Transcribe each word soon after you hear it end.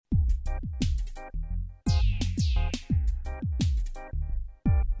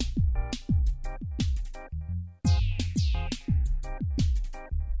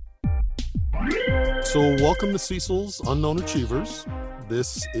So, welcome to Cecil's Unknown Achievers.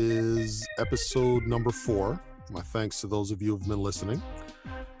 This is episode number 4. My thanks to those of you who've been listening.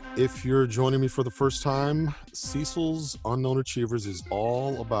 If you're joining me for the first time, Cecil's Unknown Achievers is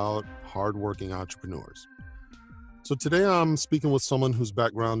all about hardworking entrepreneurs. So today I'm speaking with someone whose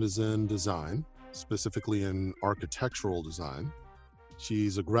background is in design, specifically in architectural design.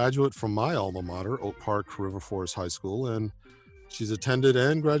 She's a graduate from my alma mater, Oak Park River Forest High School, and she's attended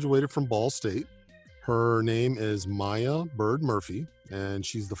and graduated from Ball State. Her name is Maya Bird Murphy, and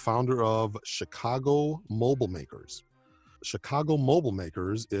she's the founder of Chicago Mobile Makers. Chicago Mobile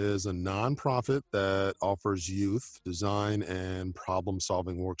Makers is a nonprofit that offers youth design and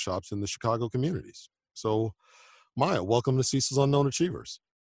problem-solving workshops in the Chicago communities. So, Maya, welcome to Cecil's Unknown Achievers.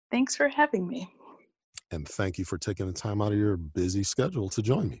 Thanks for having me. And thank you for taking the time out of your busy schedule to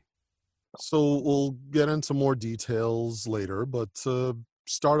join me. So we'll get into more details later, but to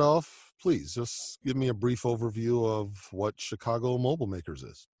start off, please just give me a brief overview of what Chicago Mobile Makers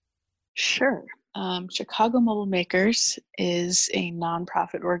is. Sure. Chicago Mobile Makers is a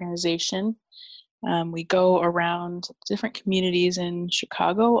nonprofit organization. We go around different communities in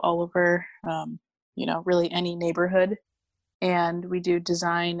Chicago, all over, really any neighborhood. And we do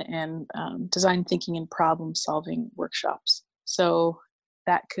design and design thinking and problem solving workshops. So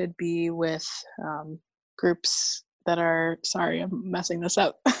that could be with groups that are, sorry, I'm messing this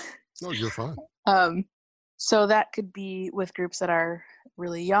up. No, you're fine. So that could be with groups that are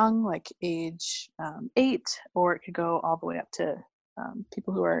really young, like age 8, or it could go all the way up to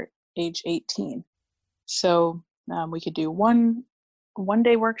people who are age 18. So we could do one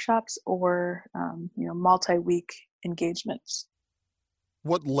day workshops or multi-week engagements.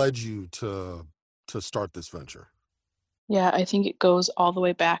 What led you to start this venture? Yeah, I think it goes all the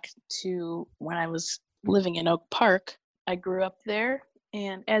way back to when I was living in Oak Park. I grew up there,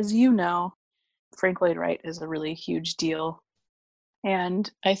 and as you know, Frank Lloyd Wright is a really huge deal. And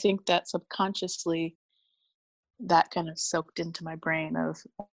I think that subconsciously that kind of soaked into my brain of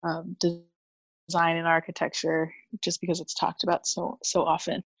design and architecture, just because it's talked about so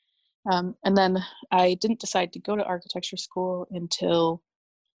often. And then I didn't decide to go to architecture school until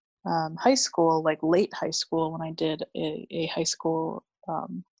high school, like late high school, when I did a high school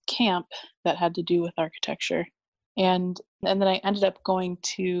camp that had to do with architecture. And then I ended up going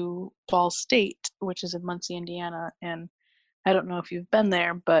to Ball State, which is in Muncie, Indiana. And I don't know if you've been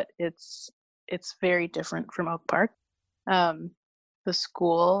there, but it's very different from Oak Park. The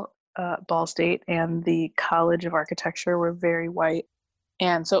school, Ball State, and the College of Architecture were very white.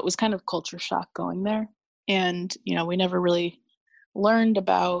 And so it was kind of culture shock going there. And, we never really learned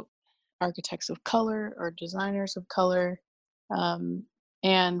about architects of color or designers of color.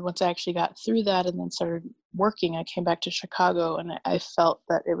 And once I actually got through that and then started working, I came back to Chicago, and I felt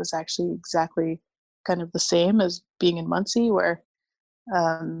that it was actually exactly kind of the same as being in Muncie, where,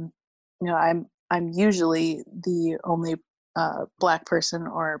 I'm usually the only Black person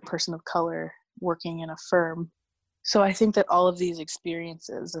or person of color working in a firm. So I think that all of these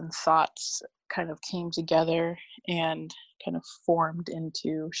experiences and thoughts kind of came together and kind of formed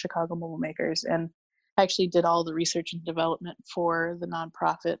into Chicago Mobile Makers. And I actually did all the research and development for the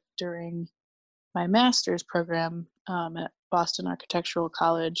nonprofit during my master's program at Boston Architectural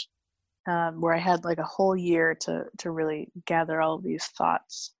College, where I had like a whole year to really gather all of these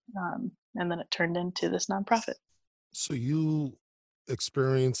thoughts. And then it turned into this nonprofit. So you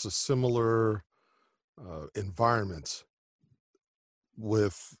experienced a similar environment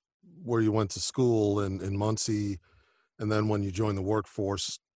with where you went to school in Muncie, and then when you joined the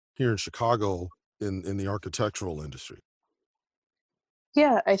workforce here in Chicago in the architectural industry.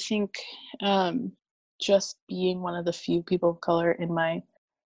 Yeah, I think just being one of the few people of color in my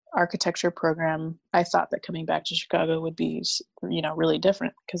architecture program, I thought that coming back to Chicago would be, really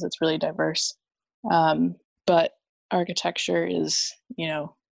different because it's really diverse. But architecture is,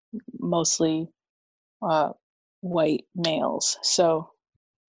 mostly white males. So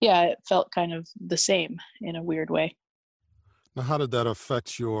yeah, it felt kind of the same in a weird way. Now, how did that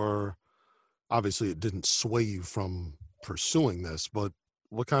affect obviously it didn't sway you from pursuing this, but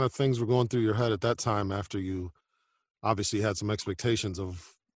what kind of things were going through your head at that time after you obviously had some expectations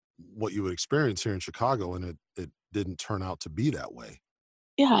of what you would experience here in Chicago, and it didn't turn out to be that way?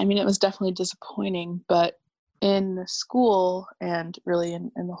 Yeah, I mean, it was definitely disappointing, but in school and really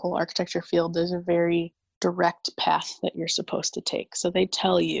in the whole architecture field, there's a very direct path that you're supposed to take. So they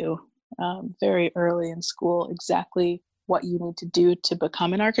tell you very early in school exactly what you need to do to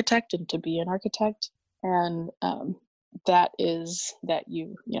become an architect and to be an architect. And that is that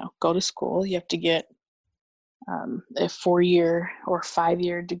you go to school, you have to get a 4-year or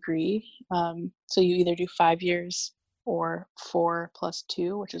 5-year degree. So you either do 5 years or 4 plus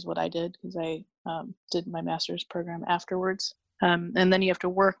 2, which is what I did because I did my master's program afterwards. And then you have to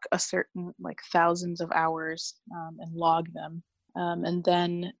work a certain like thousands of hours and log them. And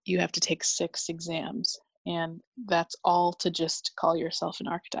then you have to take 6 exams. And that's all to just call yourself an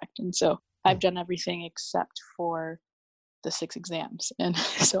architect. And so I've done everything except for the 6 exams. And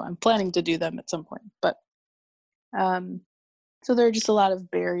so I'm planning to do them at some point. But so there are just a lot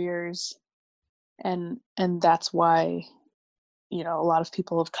of barriers. And that's why, a lot of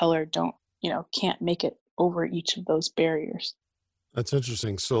people of color don't, can't make it over each of those barriers. That's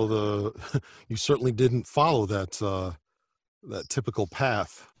interesting. So you certainly didn't follow that typical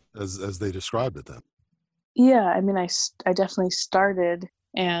path as they described it then. Yeah, I mean, I definitely started,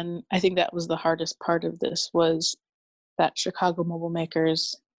 and I think that was the hardest part of this was that Chicago Mobile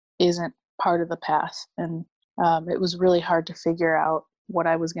Makers isn't part of the path. And it was really hard to figure out what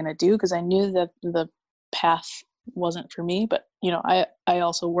I was going to do because I knew that the path wasn't for me. But, I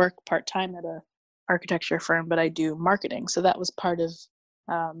also work part-time at a architecture firm, but I do marketing. So that was part of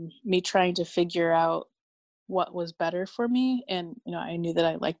me trying to figure out what was better for me. And, I knew that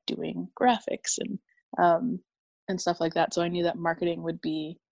I liked doing graphics and stuff like that. So I knew that marketing would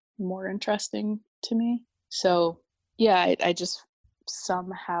be more interesting to me. So yeah, I just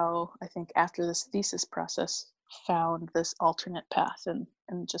somehow, I think after this thesis process, found this alternate path and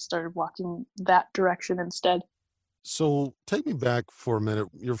just started walking that direction instead. So take me back for a minute.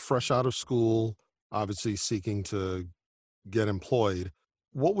 You're fresh out of school, obviously seeking to get employed.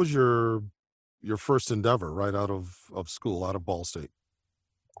 What was your first endeavor right out of school, out of Ball State?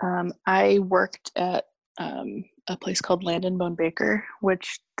 I worked at a place called Land and Bone Baker,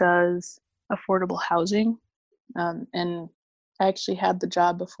 which does affordable housing. And I actually had the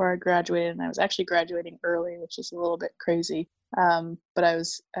job before I graduated, and I was actually graduating early, which is a little bit crazy. But I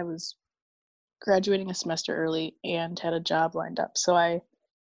was graduating a semester early and had a job lined up, so I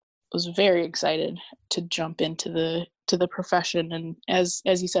was very excited to jump into the profession. And as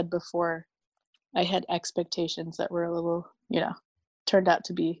you said before, I had expectations that were a little, turned out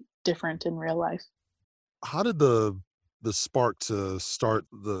to be different in real life. How did the spark to start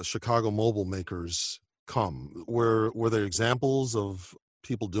the Chicago Mobile Makers come? Were there examples of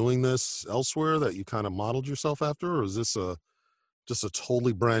people doing this elsewhere that you kind of modeled yourself after, or is this just a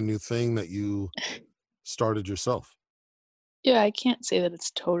totally brand new thing that you started yourself? Yeah, I can't say that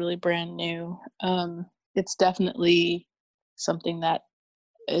it's totally brand new. It's definitely something that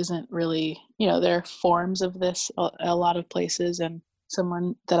isn't really, there are forms of this a lot of places. And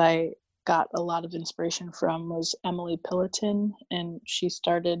someone that I got a lot of inspiration from was Emily Pillaton, and she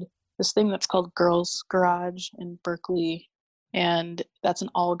started this thing that's called Girls Garage in Berkeley, and that's an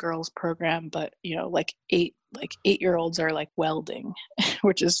all girls program. But like 8-year-olds are like welding,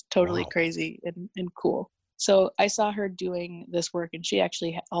 which is totally Wow. crazy and cool. So I saw her doing this work, and she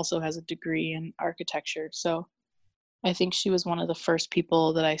actually also has a degree in architecture. So I think she was one of the first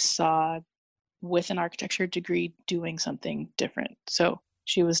people that I saw with an architecture degree doing something different. So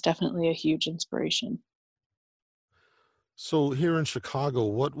she was definitely a huge inspiration. So here in Chicago,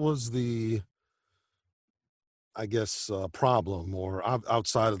 what was the, I guess, problem, or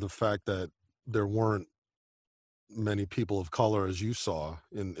outside of the fact that there weren't many people of color as you saw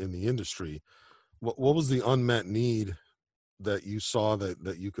in the industry, what was the unmet need that you saw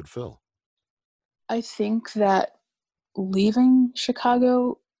that you could fill? I think that leaving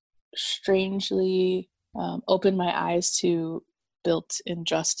Chicago strangely opened my eyes to built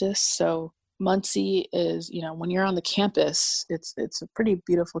injustice. So Muncie is, when you're on the campus, it's a pretty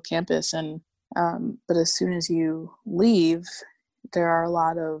beautiful campus, and but as soon as you leave, there are a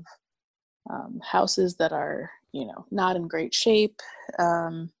lot of houses that are, not in great shape.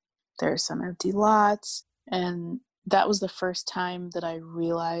 Um, there's some empty lots, and that was the first time that I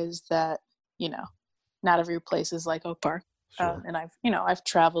realized that, you know, not every place is like Oak Park. Sure. And I've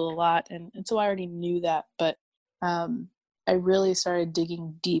traveled a lot, and so I already knew that. But I really started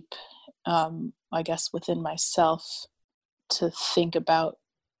digging deep, I guess, within myself to think about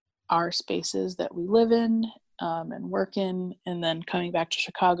our spaces that we live in and work in. And then coming back to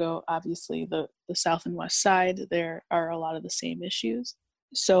Chicago, obviously the South and West Side, there are a lot of the same issues.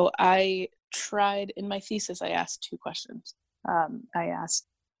 So I tried, in my thesis, I asked 2 questions. I asked,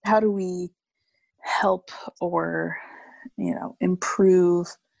 how do we help or, improve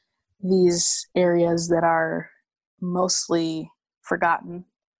these areas that are mostly forgotten,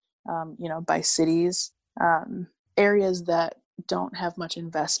 by cities, areas that don't have much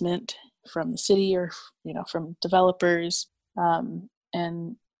investment from the city or, from developers,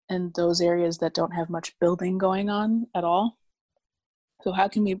 and and those areas that don't have much building going on at all. So how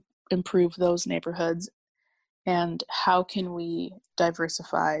can we improve those neighborhoods, and how can we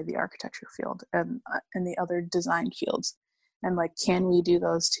diversify the architecture field and the other design fields? And like, can we do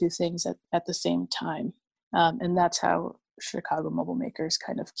those two things at the same time? And that's how Chicago Mobile Makers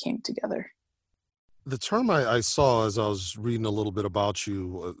kind of came together. The term I saw as I was reading a little bit about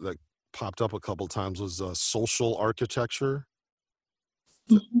you that popped up a couple times was social architecture.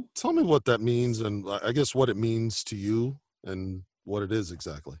 Mhm. Tell me what that means, and I guess what it means to you and what it is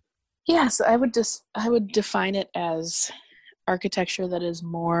exactly. Yes, I would define it as architecture that is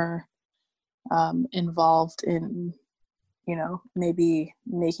more involved in, maybe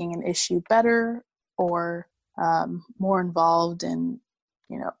making an issue better, or more involved in,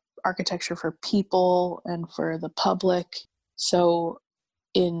 architecture for people and for the public. So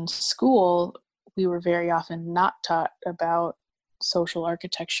in school, we were very often not taught about social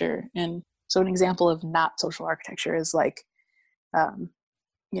architecture. And so an example of not social architecture is like, um,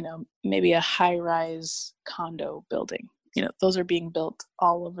 maybe a high-rise condo building. Those are being built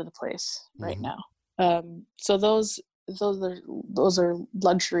all over the place right Mm-hmm. now. So those are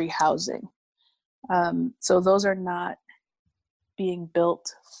luxury housing. So those are not being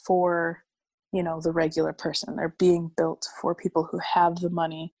built for, the regular person. They're being built for people who have the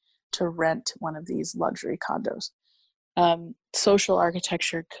money to rent one of these luxury condos. Social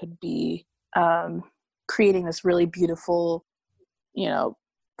architecture could be creating this really beautiful,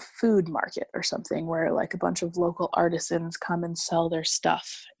 food market or something, where like a bunch of local artisans come and sell their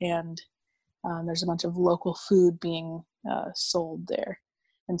stuff, and there's a bunch of local food being sold there.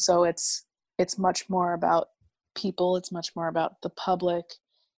 And so it's much more about people, it's much more about the public,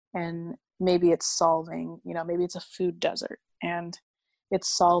 and maybe it's solving, maybe it's a food desert and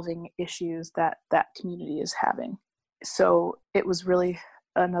it's solving issues that that community is having. So it was really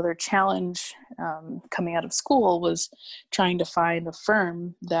another challenge coming out of school, was trying to find a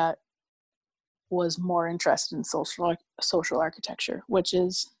firm that was more interested in social architecture, which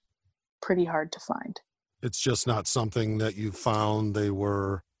is pretty hard to find. It's just not something that you found they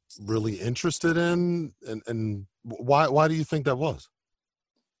were really interested in, and why do you think that was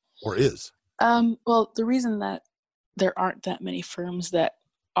or is? Well, the reason that there aren't that many firms that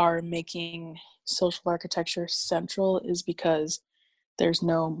are making social architecture central is because there's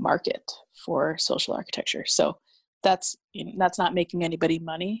no market for social architecture. So that's not making anybody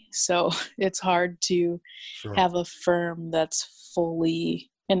money. So it's hard to Sure. have a firm that's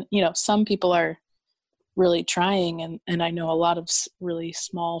fully, and some people are really trying, and I know a lot of really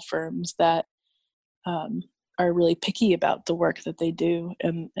small firms that um, are really picky about the work that they do,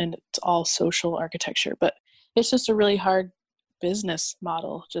 and it's all social architecture, but it's just a really hard business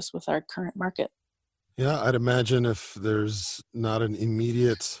model just with our current market. Yeah, I'd imagine if there's not an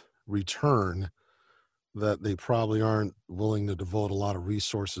immediate return, that they probably aren't willing to devote a lot of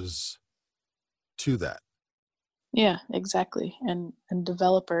resources to that. Yeah, exactly. And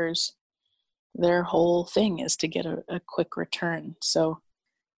developers, their whole thing is to get a quick return. So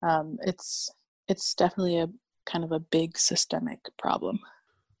it's definitely a kind of a big systemic problem.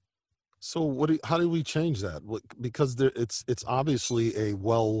 So how do we change that? Because it's obviously a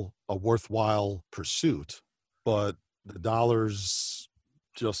worthwhile pursuit, but the dollars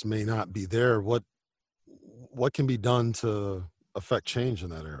just may not be there. What can be done to affect change in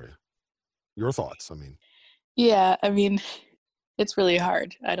that area? Your thoughts, I mean. Yeah, I mean, it's really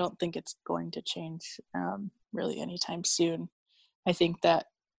hard. I don't think it's going to change really anytime soon. I think that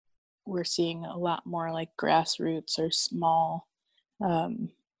we're seeing a lot more like grassroots or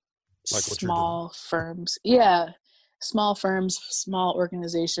um, Like what you're doing. small firms. Yeah, small firms, small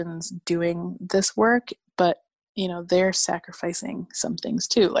organizations doing this work, but they're sacrificing some things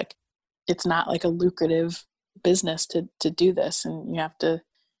too. Like, it's not like a lucrative business to do this, and you have to.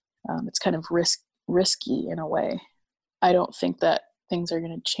 It's kind of risky in a way. I don't think that things are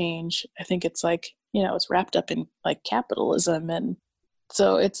going to change. I think it's like, it's wrapped up in like capitalism, and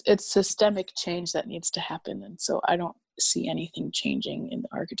so it's systemic change that needs to happen. And so I don't see anything changing in the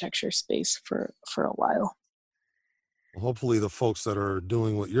architecture space for a while. Well, hopefully the folks that are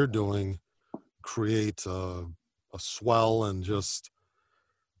doing what you're doing create a swell and just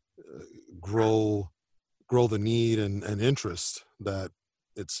grow the need and interest, that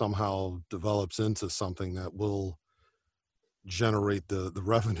it somehow develops into something that will generate the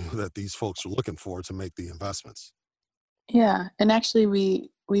revenue that these folks are looking for to make the investments. Yeah, and actually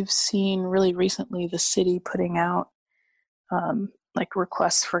we've seen really recently the city putting out like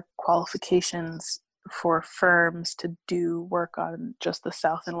requests for qualifications for firms to do work on just the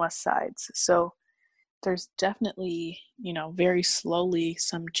south and west sides. So there's definitely, very slowly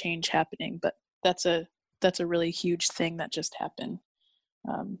some change happening, but that's a really huge thing that just happened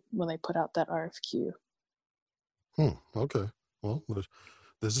when they put out that RFQ. Okay. Well,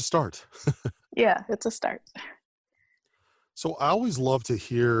 there's a start. Yeah, it's a start. So I always love to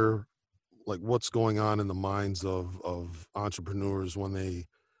hear like what's going on in the minds of entrepreneurs when they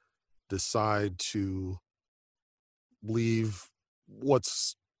decide to leave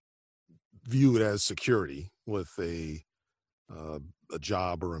what's viewed as security with a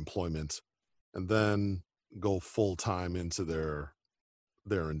job or employment, and then go full time into their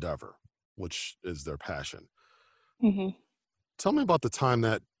endeavor, which is their passion. Hmm. Tell me about the time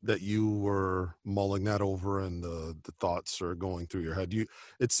that you were mulling that over and the thoughts are going through your head.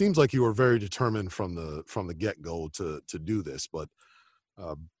 It seems like you were very determined from the get-go to do this, but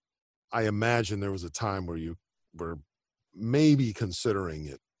uh, I imagine there was a time where you were maybe considering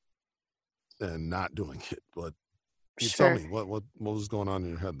it and not doing it. But you tell Sure. me what was going on in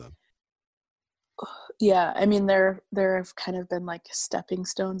your head then? Yeah, I mean, there have kind of been like stepping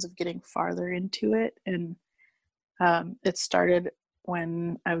stones of getting farther into it, and it started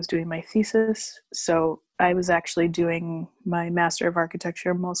when I was doing my thesis. So I was actually doing my Master of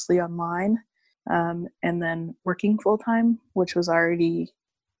Architecture mostly online, and then working full time, which was already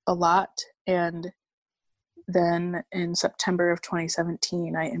a lot. And then in September of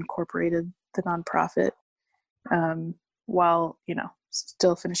 2017, I incorporated the nonprofit while,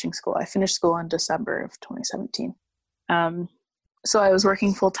 still finishing school. I finished school in December of 2017. So I was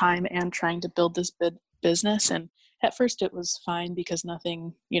working full time and trying to build this business. And at first it was fine because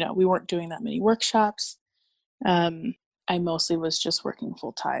nothing, we weren't doing that many workshops. I mostly was just working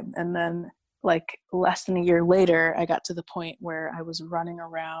full time. And then like less than a year later, I got to the point where I was running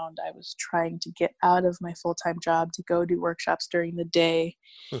around. I was trying to get out of my full-time job to go do workshops during the day.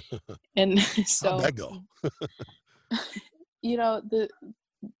 And How'd so, that go?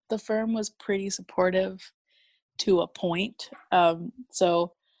 the firm was pretty supportive to a point.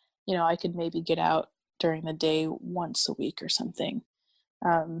 So, I could maybe get out during the day once a week or something.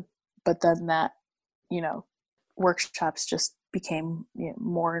 But then that, you know, workshops just became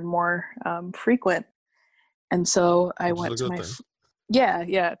more and more frequent. And so I Which is a went to good thing.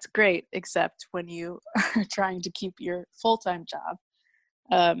 yeah, it's great, except when you are trying to keep your full-time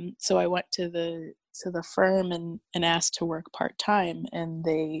job. So I went to the firm and asked to work part-time, and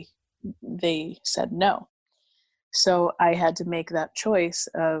they said no. So I had to make that choice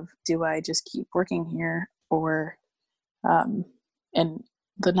of, do I just keep working here, or and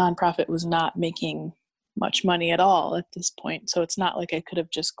the nonprofit was not making much money at all at this point. So it's not like I could have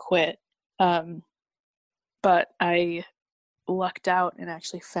just quit. But I lucked out and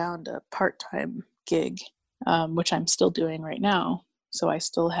actually found a part-time gig, which I'm still doing right now. So I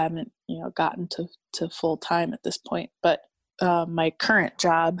still haven't, gotten to full time at this point. But my current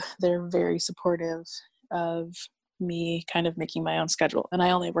job, they're very supportive of me kind of making my own schedule. And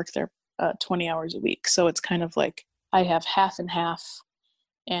I only work there 20 hours a week. So it's kind of like I have half and half,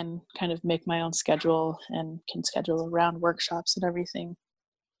 and kind of make my own schedule and can schedule around workshops and everything.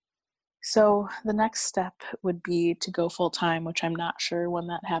 So the next step would be to go full time, which I'm not sure when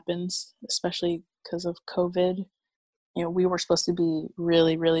that happens, especially because of COVID. We were supposed to be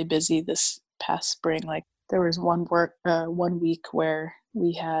really, really busy this past spring. Like there was one week where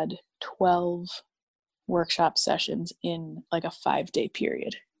we had 12 workshop sessions in like a 5-day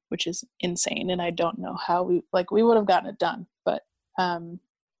period, which is insane. And I don't know how we would have gotten it done, but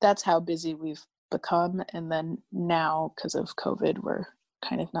that's how busy we've become. And then now, because of COVID, we're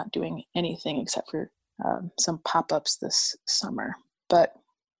kind of not doing anything except for some pop-ups this summer. But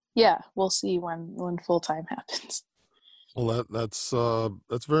yeah, we'll see when full-time happens. Well, that's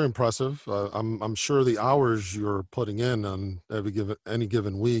very impressive. I'm sure the hours you're putting in on any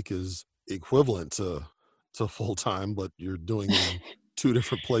given week is equivalent to full time, but you're doing it in two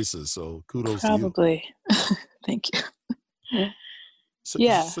different places. So kudos to you. Probably. Thank you. So,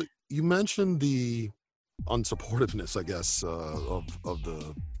 Yeah. so you mentioned the unsupportiveness, I guess, of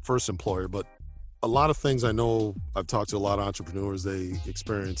the first employer, but a lot of things I know, I've talked to a lot of entrepreneurs, they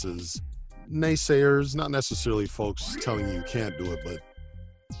experience is naysayers, not necessarily folks telling you can't do it, but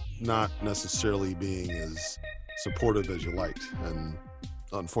not necessarily being as supportive as you liked. And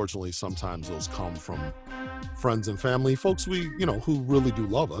unfortunately, sometimes those come from friends and family, folks who really do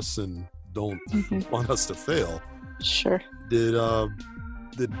love us and don't want us to fail. Sure. Did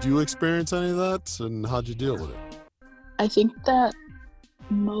you experience any of that, and how'd you deal with it? I think that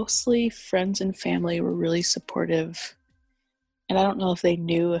mostly friends and family were really supportive. And I don't know if they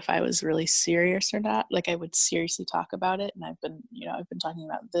knew if I was really serious or not. Like I would seriously talk about it. And I've been talking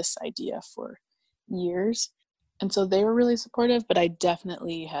about this idea for years. And so they were really supportive, but I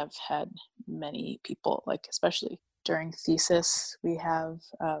definitely have had many people, like especially during thesis, we have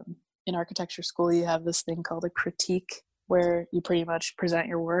in architecture school, you have this thing called a critique where you pretty much present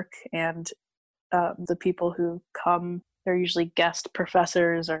your work, and the people who come, they're usually guest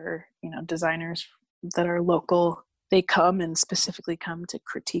professors or, designers that are local. They come and specifically come to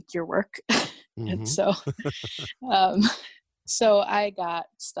critique your work. And Mm-hmm. um, so I got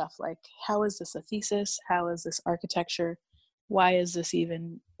stuff like, how is this a thesis? How is this architecture? Why is this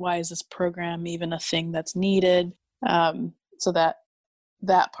program even a thing that's needed? So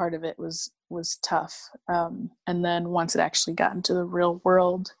that part of it was tough. And then once it actually got into the real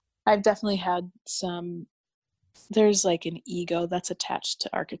world, I've definitely had there's like an ego that's attached to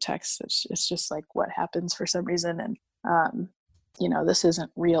architects. It's just like what happens for some reason. And, this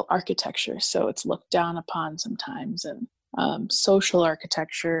isn't real architecture. So it's looked down upon sometimes. And social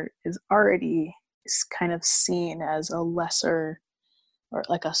architecture is already kind of seen as a lesser or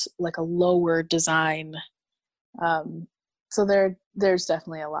like a lower design. So there's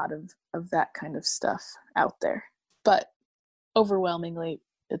definitely a lot of that kind of stuff out there. But overwhelmingly,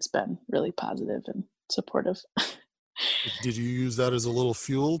 it's been really positive and supportive. Did you use that as a little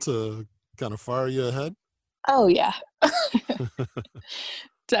fuel to kind of fire you ahead? Oh, yeah.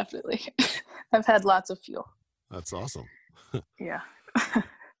 Definitely. I've had lots of fuel. That's awesome. Yeah.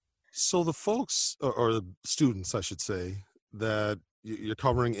 So the folks, or the students, I should say, that you're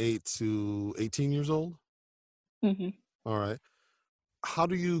covering 8 to 18 years old? Mm-hmm. All right. How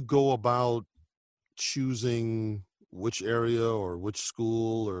do you go about choosing which area or which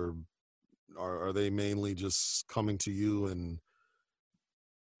school, or are they mainly just coming to you and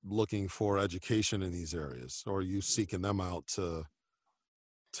looking for education in these areas, or are you seeking them out to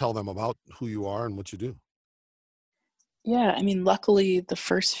tell them about who you are and what you do? Yeah, I mean, luckily the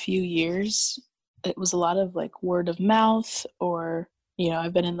first few years, it was a lot of like word of mouth, or,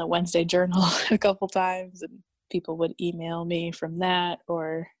 I've been in the Wednesday Journal a couple times and people would email me from that.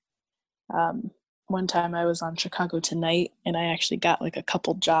 Or one time I was on Chicago Tonight and I actually got like a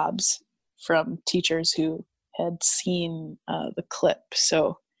couple jobs from teachers who had seen the clip.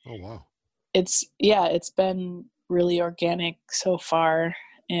 So Oh, wow. it's been really organic so far.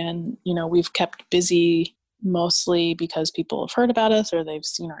 And, we've kept busy mostly because people have heard about us or they've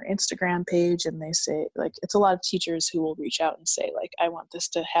seen our Instagram page and they say, like, it's a lot of teachers who will reach out and say, like, I want this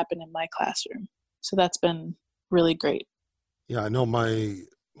to happen in my classroom. So that's been really great. Yeah, I know my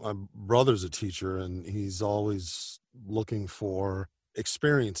brother's a teacher, and he's always looking for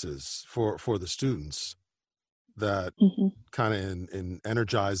experiences for the students that Mm-hmm. kind of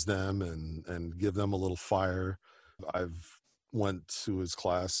energize them and give them a little fire. I've went to his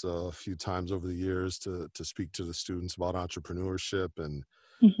class a few times over the years to speak to the students about entrepreneurship, and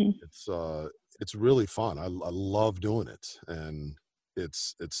Mm-hmm. it's really fun. I love doing it, and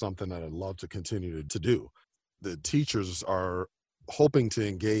it's something that I'd love to continue to do. The teachers are hoping to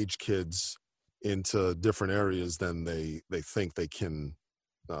engage kids into different areas than they think they can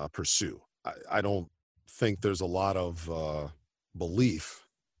pursue. I don't think there's a lot of belief,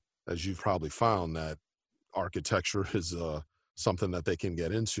 as you've probably found, that architecture is something that they can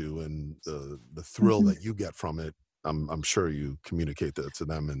get into, and the thrill Mm-hmm. that you get from it. I'm sure you communicate that to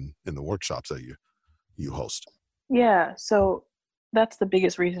them in the workshops that you host. Yeah, so that's the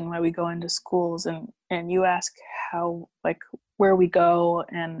biggest reason why we go into schools. And you ask how, like, where we go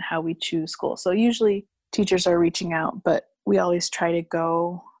and how we choose school. So usually teachers are reaching out, but we always try to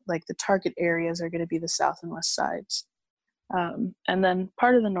go, like, the target areas are going to be the south and west sides. And then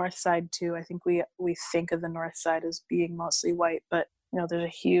part of the north side too. I think we think of the north side as being mostly white, but there's a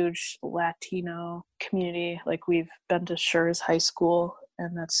huge Latino community. Like, we've been to Schurz High School,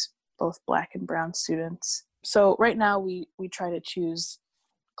 and that's both Black and brown students. So right now we try to choose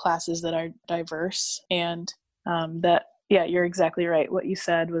classes that are diverse, and that, yeah, you're exactly right. What you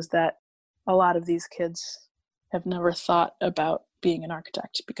said was that a lot of these kids have never thought about being an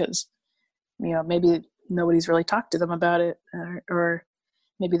architect because maybe nobody's really talked to them about it, or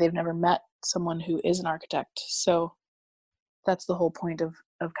maybe they've never met someone who is an architect. So that's the whole point of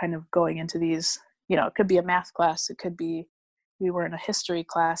kind of going into these. It could be a math class, it could be we were in a history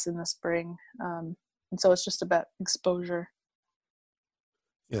class in the spring, and so it's just about exposure.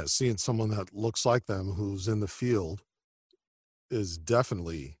 Yeah, seeing someone that looks like them who's in the field is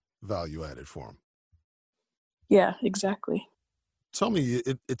definitely value added for them. Yeah, exactly. Tell me,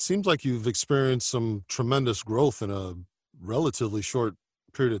 it seems like you've experienced some tremendous growth in a relatively short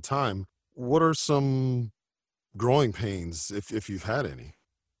period of time. What are some growing pains, if you've had any?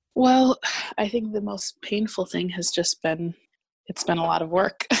 Well, I think the most painful thing has just been it's been a lot of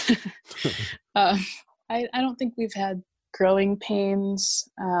work. um, I don't think we've had growing pains.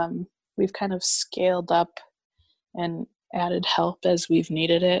 We've kind of scaled up and added help as we've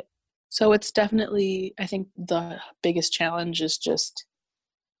needed it. So it's definitely, I think the biggest challenge is just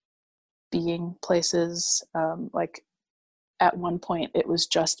being places. Like at one point it was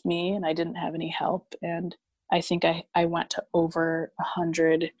just me and I didn't have any help. And I think I went to over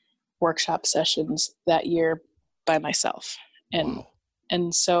 100 workshop sessions that year by myself. And, Wow.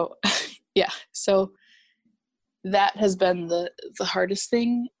 and so, yeah, so that has been the hardest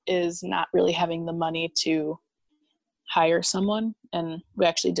thing, is not really having the money to hire someone. And we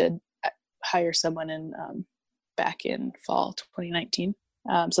actually did hire someone in back in fall 2019.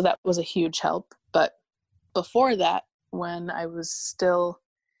 So that was a huge help. But before that, when I was still,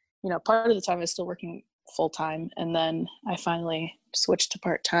 part of the time I was still working full time, and then I finally switched to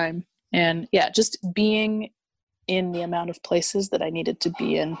part time. And yeah, just being in the amount of places that I needed to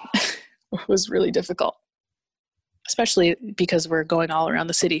be in was really difficult, especially because we're going all around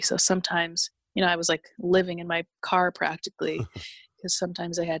the city. So sometimes, I was like living in my car practically, because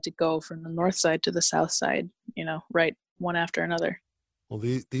sometimes I had to go from the north side to the south side, right one after another. Well,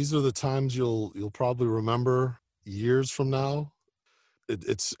 these are the times you'll probably remember years from now.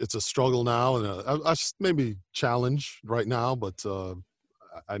 It's a struggle now, and a maybe challenge right now, but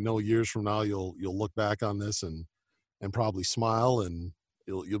I know years from now you'll look back on this and probably smile, and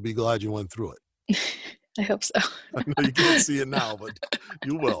you'll be glad you went through it. I hope so. I know you can't see it now, but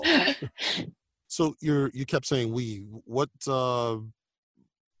you will. So you kept saying we. What? How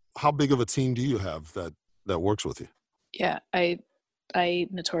big of a team do you have that works with you? Yeah, I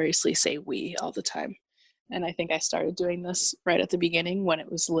notoriously say we all the time. And I think I started doing this right at the beginning when it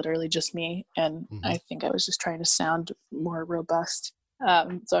was literally just me. And Mm-hmm. I think I was just trying to sound more robust.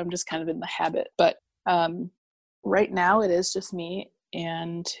 So I'm just kind of in the habit. But right now it is just me.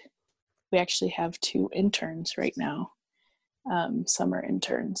 And we actually have 2 interns right now, summer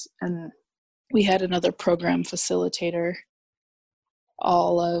interns. And we had another program facilitator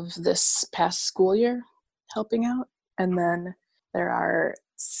all of this past school year helping out. And then there are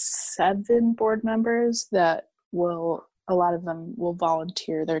 7 board members that a lot of them will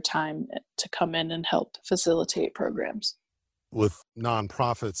volunteer their time to come in and help facilitate programs. With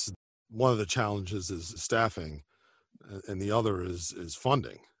nonprofits, one of the challenges is staffing, and the other is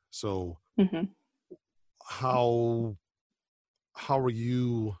funding. So Mm-hmm. how are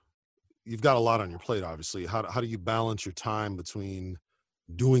you've got a lot on your plate, obviously. How do you balance your time between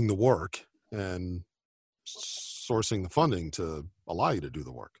doing the work and sourcing the funding to allow you to do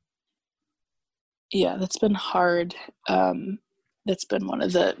the work? Yeah, that's been hard. That's been one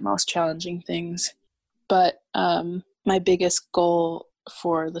of the most challenging things. But my biggest goal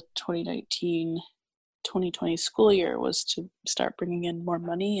for the 2019-2020 school year was to start bringing in more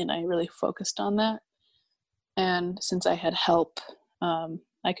money, and I really focused on that. And since I had help,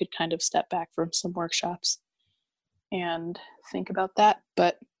 I could kind of step back from some workshops and think about that.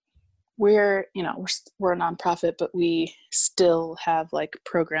 But we're a nonprofit, but we still have like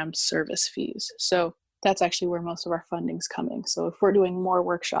program service fees. So that's actually where most of our funding's coming. So if we're doing more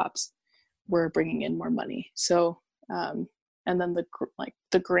workshops, we're bringing in more money. So, and then the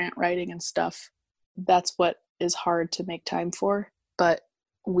grant writing and stuff, that's what is hard to make time for, but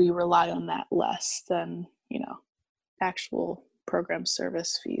we rely on that less than, actual program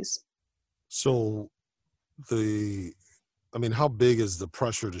service fees. So how big is the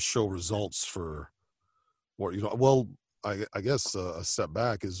pressure to show results for what, well, I guess a step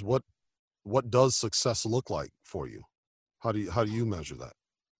back is what does success look like for you? How do you measure that?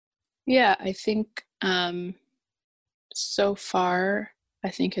 Yeah, I think so far, I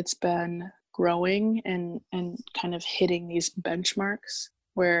think it's been growing and kind of hitting these benchmarks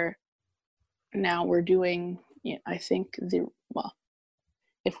where now we're doing, I think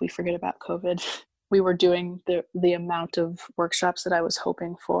if we forget about COVID, we were doing the amount of workshops that I was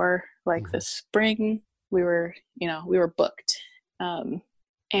hoping for, like Mm-hmm. this spring. We were booked.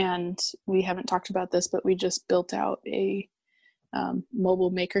 And we haven't talked about this, but we just built out a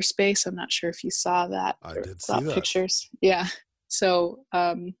mobile makerspace. I'm not sure if you saw that. I Or did saw see that. pictures. Yeah. So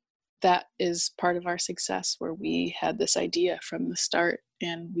that is part of our success, where we had this idea from the start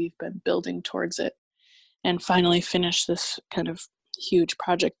and we've been building towards it and finally finished this kind of huge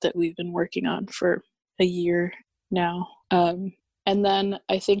project that we've been working on for a year now. And then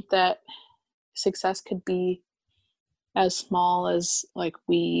I think that success could be as small as like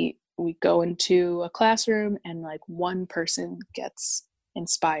we go into a classroom and like one person gets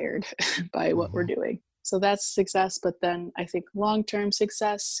inspired by what we're doing. So that's success. But then I think long-term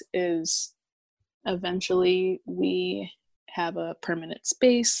success is eventually we have a permanent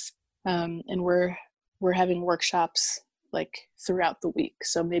space, and we're having workshops like throughout the week.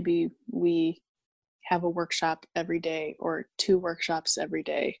 So maybe we have a workshop every day or 2 workshops every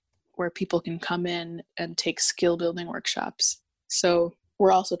day where people can come in and take skill building workshops. So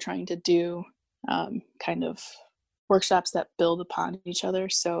we're also trying to do kind of workshops that build upon each other.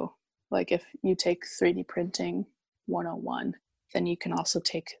 So like if you take 3D printing 101, then you can also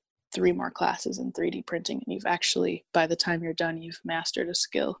take 3 more classes in 3D printing, and you've actually, by the time you're done, you've mastered a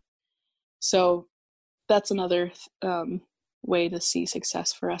skill. So that's another way to see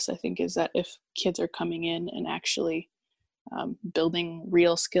success for us, I think, is that if kids are coming in and actually building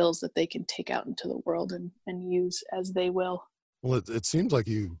real skills that they can take out into the world and use as they will. Well, it seems like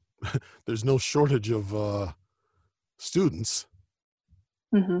there's no shortage of students,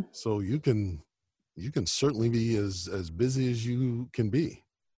 so you can certainly be as busy as you can be.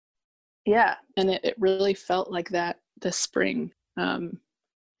 Yeah, and it really felt like that this spring.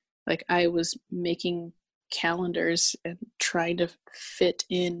 Like I was making calendars and trying to fit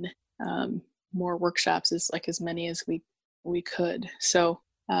in more workshops, as many as we could. So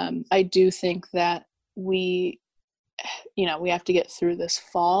I do think that we have to get through this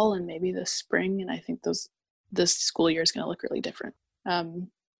fall and maybe this spring, and I think this school year is going to look really different.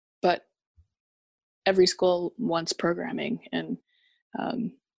 But every school wants programming, and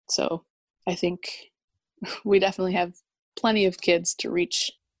so I think we definitely have plenty of kids to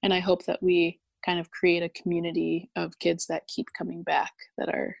reach, and I hope that we kind of create a community of kids that keep coming back, that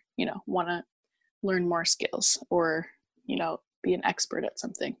are want to learn more skills or be an expert at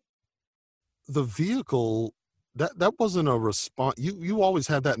something. The vehicle, that wasn't a response. You always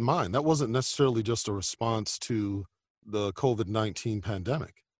had that in mind. That wasn't necessarily just a response to the COVID-19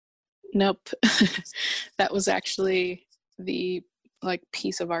 pandemic. Nope. That was actually the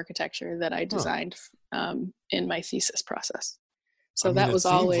piece of architecture that I designed in my thesis process. So I mean, that was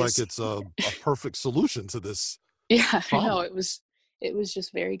always like it's a perfect solution to this. Yeah, problem. I know. It was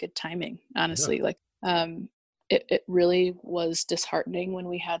just very good timing, honestly. Yeah. It really was disheartening when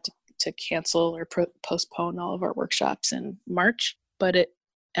we had to cancel or postpone all of our workshops in March, but it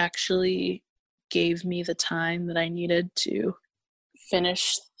actually gave me the time that I needed to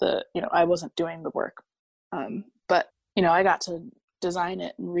finish I wasn't doing the work, but I got to design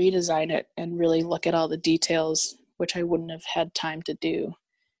it and redesign it and really look at all the details, which I wouldn't have had time to do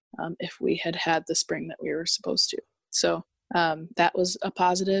if we had the spring that we were supposed to. So that was a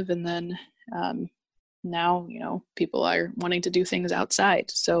positive. And then now people are wanting to do things outside,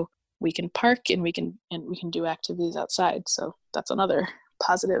 so we can park and we can do activities outside. So that's another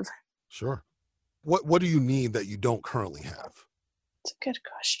positive. Sure. What do you need that you don't currently have? It's a good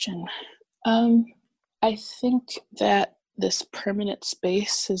question. I think that this permanent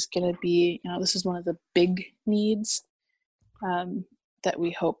space is going to be, this is one of the big needs that we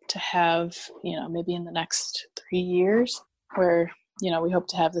hope to have, maybe in the next 3 years, where, we hope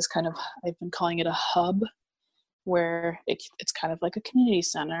to have this kind of, I've been calling it a hub, where it's kind of like a community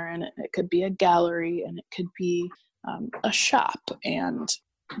center, and it could be a gallery, and it could be a shop, and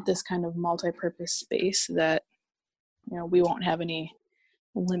this kind of multi-purpose space that, we won't have any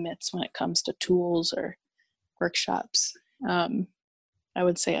limits when it comes to tools or workshops. I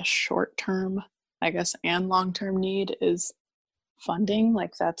would say a short-term, I guess, and long-term need is funding.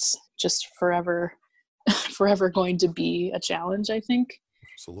 Like that's just forever going to be a challenge, I think.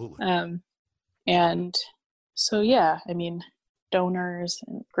 Absolutely. And so, yeah, I mean, donors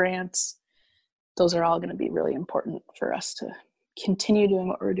and grants, those are all going to be really important for us to continue doing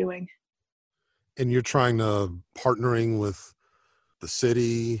what we're doing. And you're trying to partnering with the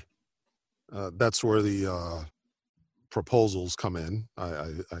city. That's where the proposals come in,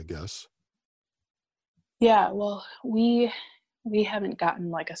 I guess. Yeah, well, we haven't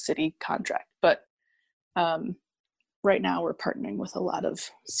gotten like a city contract, but right now we're partnering with a lot of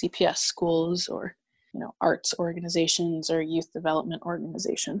CPS schools or arts organizations or youth development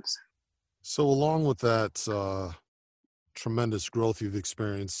organizations. So along with that tremendous growth you've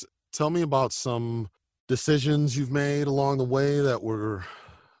experienced, tell me about some decisions you've made along the way that were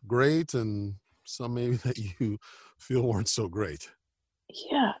great and some maybe that you feel weren't so great.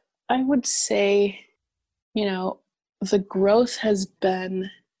 Yeah, I would say, the growth has been,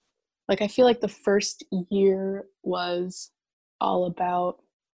 I feel like the first year was all about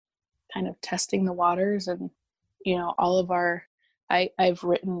kind of testing the waters, and, all of I've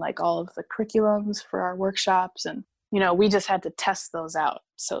written all of the curriculums for our workshops, and, we just had to test those out.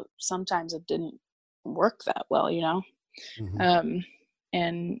 So sometimes it didn't work that well, Mm-hmm.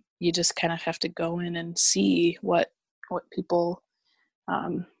 And you just kind of have to go in and see what people,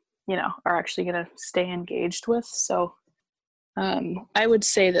 are actually going to stay engaged with. So I would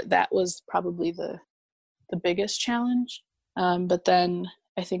say that was probably the biggest challenge. But then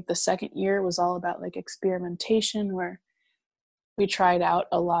I think the second year was all about like experimentation, where we tried out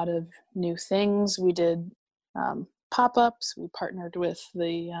a lot of new things. We did pop-ups. We partnered with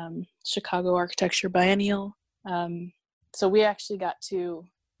the Chicago Architecture Biennial. So we actually got to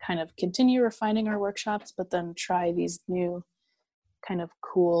kind of continue refining our workshops, but then try these new kind of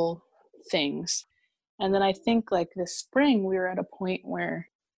cool things. And then I think like this spring, we were at a point where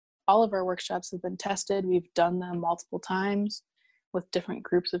all of our workshops have been tested. We've done them multiple times with different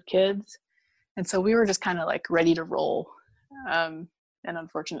groups of kids. And so we were just kind of like ready to roll. And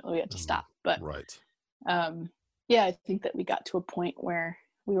unfortunately we had to stop. But right. Yeah, I think that we got to a point where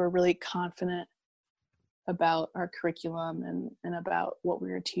we were really confident about our curriculum and about what we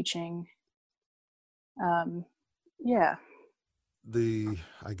were teaching. Yeah.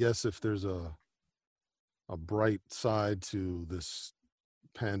 I guess if there's a bright side to this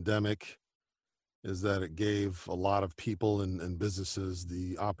pandemic, is that it gave a lot of people and businesses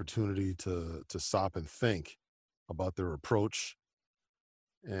the opportunity to stop and think about their approach.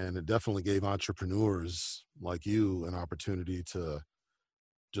 And it definitely gave entrepreneurs like you an opportunity to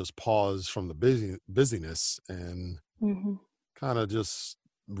just pause from the busyness and kind of just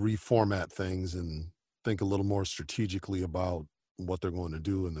reformat things and think a little more strategically about what they're going to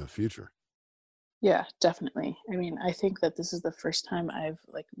do in the future. Yeah, definitely. I mean, I think that this is the first time I've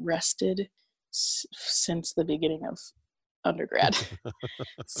like rested since the beginning of undergrad.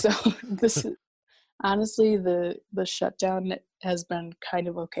 So this is honestly the shutdown has been kind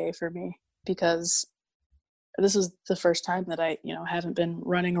of okay for me, because this is the first time that I, haven't been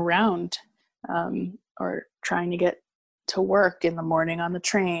running around or trying to get to work in the morning on the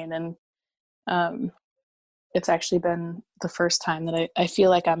train. And it's actually been the first time that I feel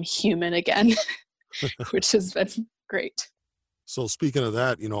like I'm human again, which has been great. So speaking of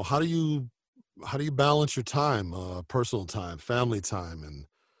that, how do you balance your time, personal time, family time, and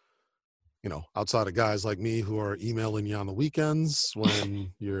outside of guys like me who are emailing you on the weekends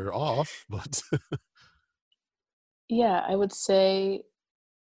when you're off, but Yeah, I would say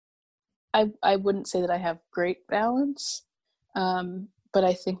I wouldn't say that I have great balance, but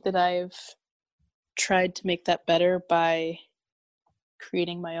I think that I've tried to make that better by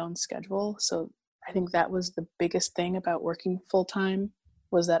creating my own schedule. So I think that was the biggest thing about working full time,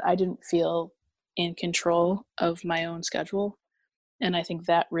 was that I didn't feel in control of my own schedule. And I think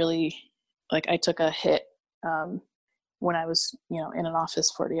that really, like, I took a hit when I was, in an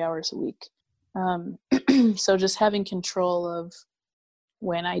office 40 hours a week. So just having control of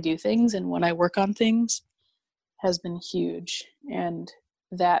when I do things and when I work on things has been huge. And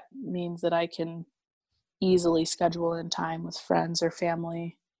that means that I can easily schedule in time with friends or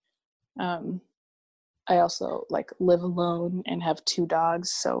family. I also live alone and have 2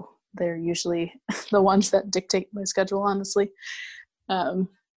 dogs, so they're usually the ones that dictate my schedule, honestly. What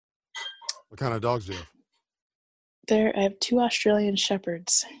kind of dogs do you have? I have 2 Australian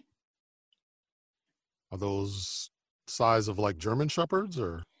Shepherds. Are those size of like German Shepherds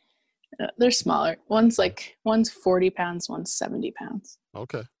or? They're smaller. One's 40 pounds, one's 70 pounds.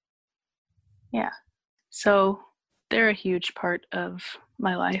 Okay. Yeah. So they're a huge part of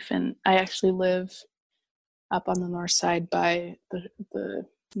my life. And I actually live up on the north side by the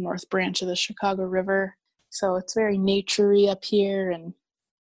north branch of the Chicago River. So it's very nature-y up here, and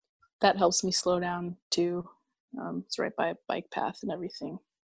that helps me slow down too. It's right by a bike path and everything.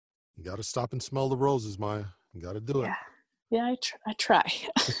 You got to stop and smell the roses, Maya. You got to do it. Yeah, I try.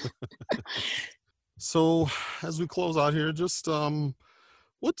 So as we close out here, just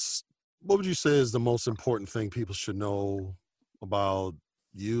what would you say is the most important thing people should know about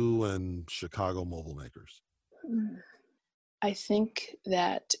you and Chicago Mobile Makers? I think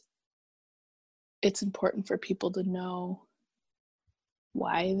that it's important for people to know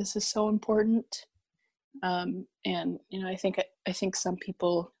why this is so important. And I think some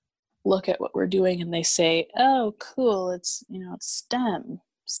people look at what we're doing and they say, "Oh, cool! It's it's STEM.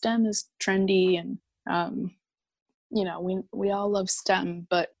 STEM is trendy, and we all love STEM."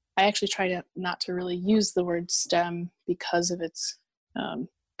 But I actually try not to really use the word STEM because it's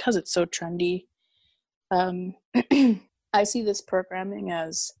so trendy. I see this programming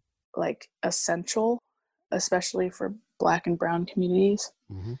as essential, especially for Black and Brown communities,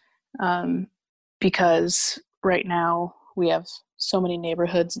 because right now we have so many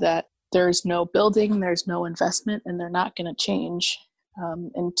neighborhoods that there's no building, there's no investment, and they're not going to change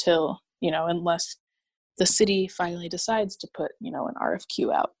until, unless the city finally decides to put, an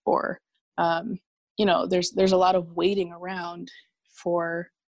RFQ out, or, there's a lot of waiting around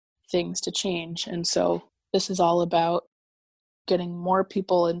for things to change. And so this is all about getting more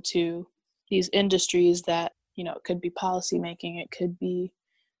people into these industries that, it could be policy making, it could be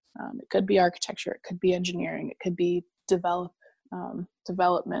architecture, it could be engineering, it could be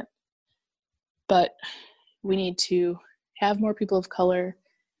development. But we need to have more people of color,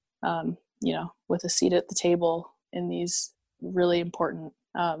 with a seat at the table in these really important,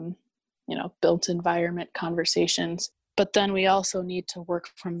 built environment conversations. But then we also need to work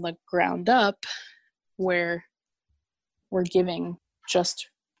from the ground up, where we're giving just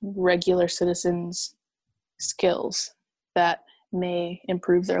regular citizens skills that may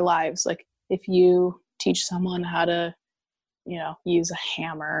improve their lives. Like if you teach someone how to, use a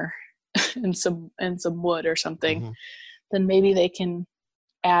hammer and some wood or something, Mm-hmm. then maybe they can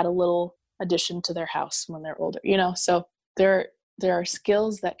add a little addition to their house when they're older. So there are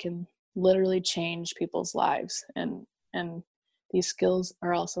skills that can literally change people's lives, and these skills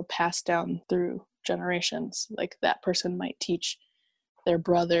are also passed down through generations. Like that person might teach their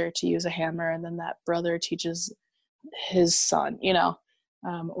brother to use a hammer, and then that brother teaches his son,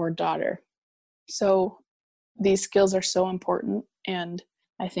 or daughter. So these skills are so important, and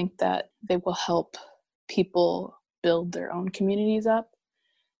I think that they will help people build their own communities up,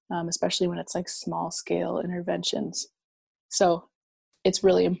 especially when it's like small scale interventions. So it's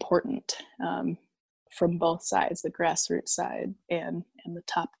really important from both sides, the grassroots side and the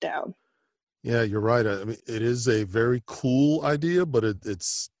top down. Yeah, you're right. I mean, it is a very cool idea, but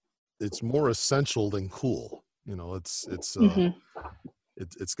it's more essential than cool. It's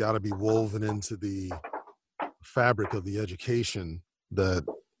got to be woven into the fabric of the education that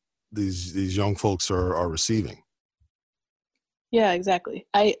these young folks are receiving. Yeah, exactly.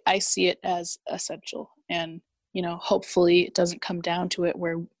 I see it as essential, and hopefully it doesn't come down to it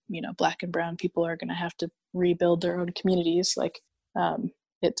where Black and brown people are going to have to rebuild their own communities. Like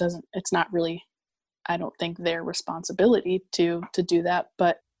it's not really, I don't think, their responsibility to do that.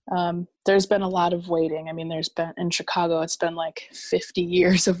 But there's been a lot of waiting. I mean, there's been, in Chicago, it's been like 50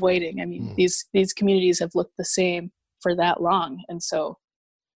 years of waiting. I mean, these communities have looked the same for that long. And so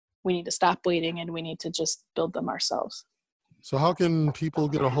we need to stop waiting, and we need to just build them ourselves. So how can people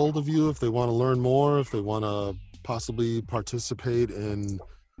get a hold of you if they want to learn more, if they want to possibly participate in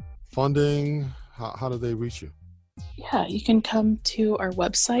funding? How do they reach you? Yeah, you can come to our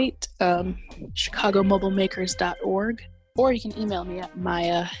website, chicagomobilemakers.org, or you can email me at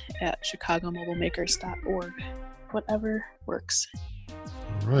maya@chicagomobilemakers.org. Whatever works.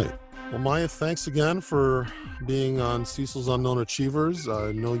 All right. Well, Maya, thanks again for being on Cecil's Unknown Achievers.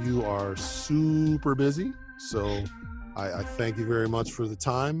 I know you are super busy, so I thank you very much for the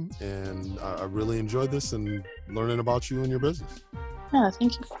time, and I really enjoyed this and learning about you and your business. Yeah,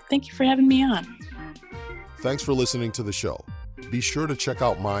 thank you. Thank you for having me on. Thanks for listening to the show. Be sure to check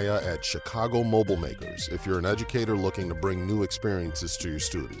out Maya at Chicago Mobile Makers if you're an educator looking to bring new experiences to your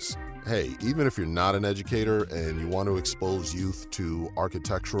students. Hey, even if you're not an educator and you want to expose youth to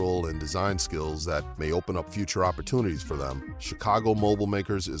architectural and design skills that may open up future opportunities for them, Chicago Mobile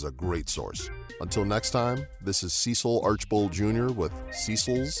Makers is a great source. Until next time, this is Cecil Archbold Jr. with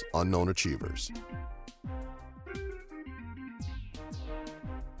Cecil's Unknown Achievers.